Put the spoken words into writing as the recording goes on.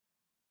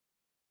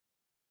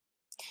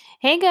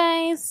Hey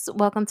guys,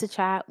 welcome to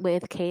Chat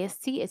with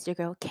KST. It's your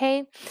girl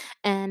Kay,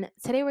 and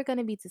today we're going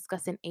to be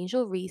discussing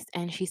Angel Reese.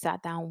 And she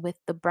sat down with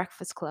the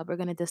Breakfast Club. We're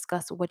going to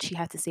discuss what she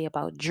had to say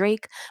about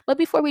Drake. But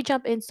before we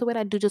jump into it,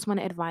 I do just want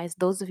to advise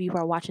those of you who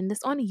are watching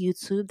this on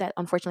YouTube that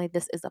unfortunately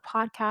this is a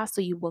podcast, so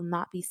you will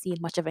not be seeing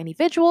much of any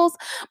visuals.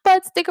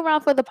 But stick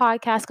around for the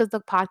podcast because the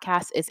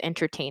podcast is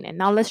entertaining.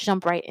 Now let's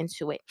jump right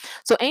into it.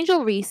 So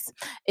Angel Reese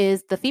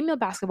is the female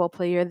basketball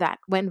player that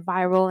went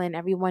viral, and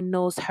everyone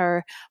knows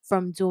her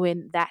from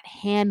doing that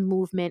hand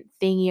movement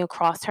thingy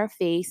across her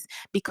face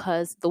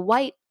because the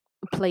white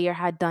player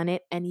had done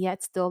it, and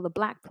yet still the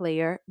black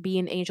player,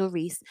 being Angel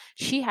Reese,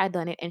 she had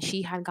done it, and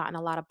she had gotten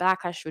a lot of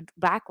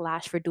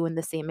backlash for doing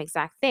the same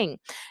exact thing.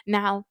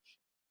 Now,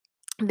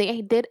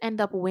 they did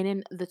end up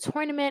winning the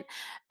tournament,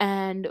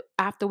 and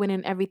after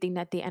winning everything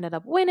that they ended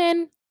up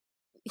winning,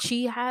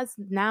 she has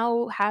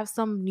now have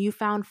some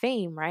newfound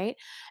fame, right?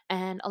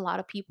 And a lot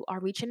of people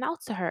are reaching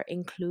out to her,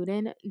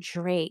 including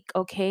Drake.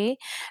 Okay,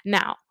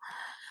 now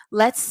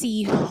let's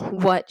see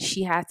what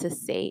she had to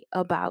say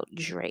about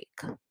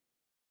Drake.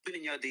 Been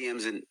in your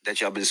DMs and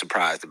that y'all been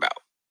surprised about.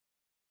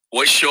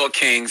 What short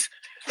kings?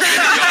 been in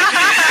your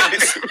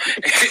DMs?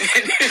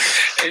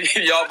 And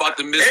y'all about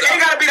to miss It out.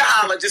 ain't gotta be the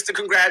holla just to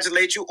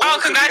congratulate you. Oh,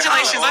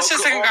 congratulations! Let's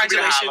just say Or it could be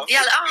the congratulations.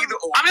 holla. Either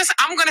or.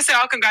 I'm gonna say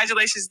all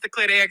congratulations to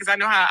clear the air because I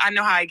know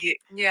how I get.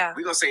 Yeah.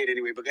 We gonna say it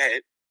anyway, but go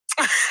ahead.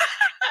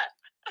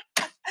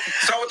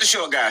 So with the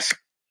short guys.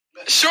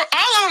 Short,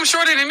 all of them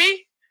shorter than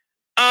me.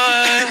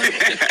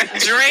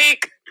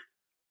 Drake,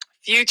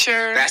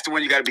 Future. That's the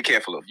one you gotta be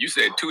careful of. You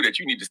said two that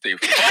you need to stay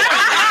for. God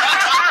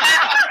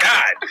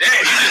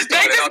damn.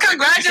 They just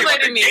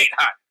congratulated me.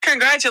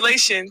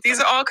 Congratulations! These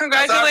are all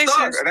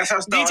congratulations. That's how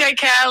it started. DJ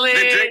Khaled,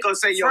 Then Drake gonna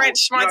say, yo,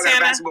 French you know, I got a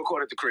Montana. basketball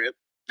court at the crib.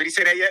 Did he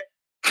say that yet?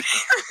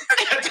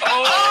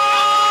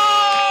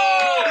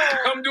 Oh!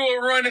 Come do a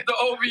run at the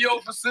OVO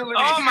facility.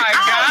 Oh my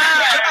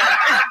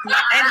God!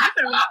 And you've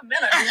been a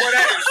minute. Well,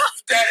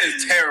 that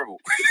is terrible.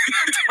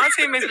 My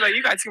teammates be like,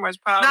 you got too much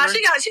power. Nah,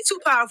 she's too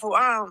powerful. Who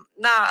else?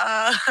 A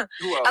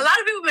lot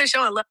of people been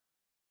showing love.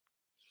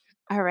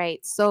 All right.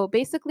 So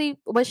basically,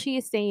 what she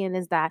is saying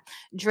is that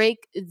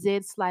Drake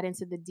did slide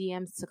into the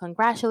DMs to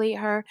congratulate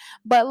her,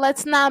 but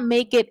let's not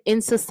make it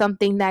into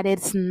something that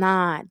it's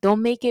not.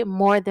 Don't make it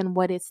more than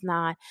what it's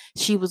not.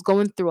 She was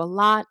going through a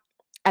lot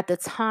at the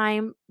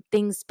time.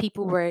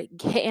 People were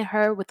hitting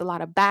her with a lot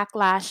of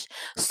backlash.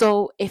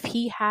 So if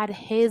he had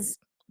his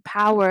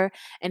power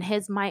and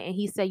his might and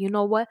he said, you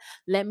know what,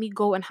 let me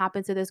go and hop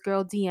into this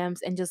girl DMs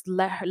and just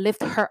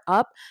lift her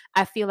up,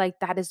 I feel like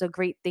that is a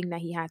great thing that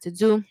he had to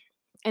do.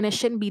 And it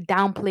shouldn't be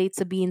downplayed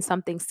to being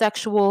something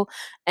sexual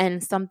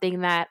and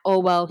something that, oh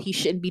well, he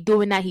shouldn't be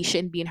doing that, he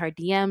shouldn't be in her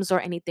DMs or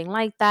anything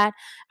like that.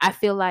 I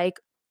feel like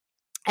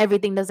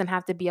everything doesn't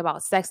have to be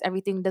about sex.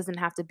 Everything doesn't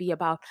have to be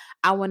about,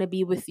 I want to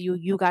be with you,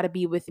 you got to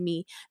be with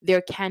me. There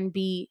can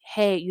be,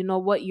 hey, you know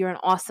what, you're an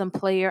awesome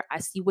player, I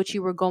see what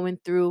you were going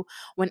through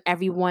when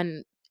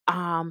everyone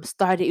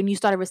started, and you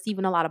started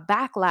receiving a lot of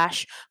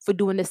backlash for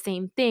doing the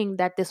same thing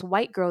that this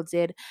white girl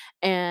did.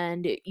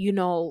 And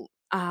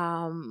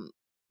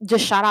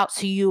just shout out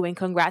to you and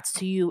congrats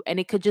to you. And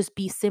it could just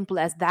be simple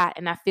as that.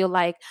 And I feel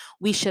like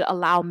we should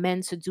allow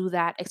men to do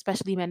that,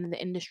 especially men in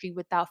the industry,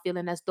 without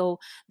feeling as though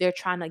they're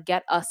trying to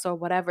get us or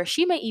whatever.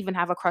 She may even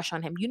have a crush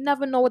on him. You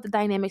never know what the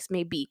dynamics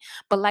may be.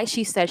 But like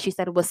she said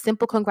it was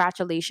simple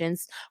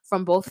congratulations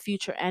from both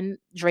Future and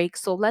Drake.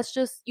 So let's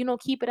just,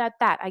 keep it at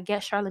that. I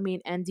guess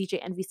Charlamagne and DJ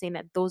Envy saying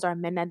that those are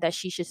men that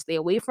she should stay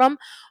away from,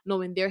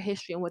 knowing their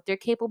history and what they're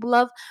capable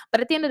of.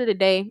 But at the end of the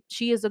day,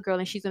 she is a girl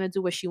and she's going to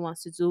do what she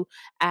wants to do,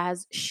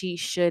 as she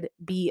should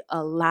be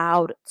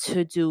allowed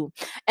to do.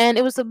 And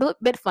it was a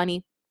bit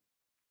funny,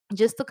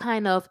 just to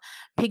kind of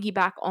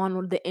piggyback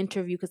on the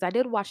interview, because I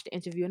did watch the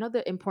interview.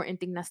 Another important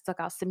thing that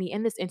stuck out to me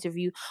in this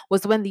interview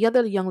was when the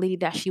other young lady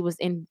that she was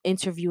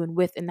interviewing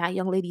with, and that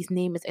young lady's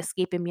name is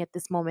escaping me at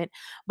this moment,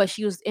 but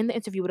she was in the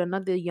interview with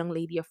another young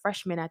lady, a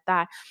freshman at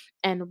that.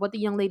 And what the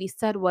young lady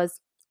said was,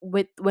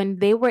 when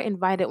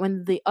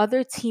the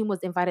other team was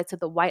invited to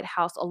the White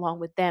House along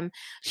with them,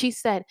 she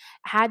said,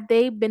 had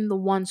they been the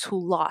ones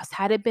who lost,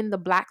 had it been the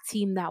black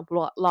team that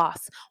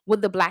lost,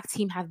 would the black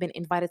team have been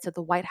invited to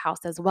the White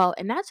House as well?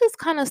 And that just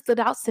kind of stood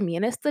out to me,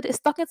 and it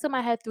stuck into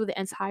my head through the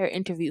entire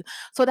interview.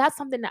 So that's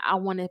something that I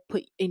want to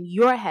put in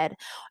your head.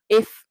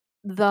 If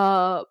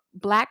the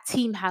black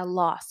team had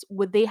lost,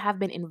 would they have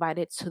been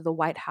invited to the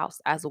White House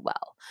as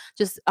well?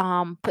 Just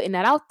putting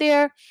that out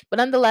there. But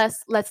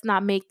nonetheless, let's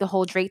not make the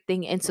whole Drake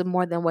thing into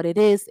more than what it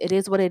is. It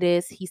is what it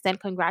is. He sent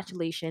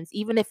congratulations.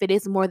 Even if it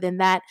is more than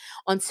that,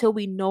 until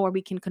we know or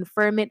we can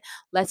confirm it,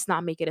 let's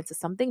not make it into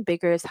something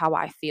bigger, is how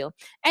I feel.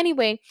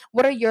 Anyway,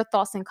 what are your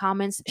thoughts and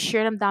comments?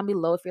 Share them down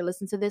below if you're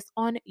listening to this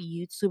on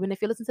YouTube. And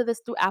if you're listening to this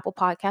through Apple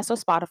Podcasts or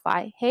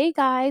Spotify, hey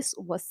guys,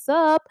 what's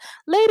up?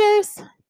 Laters.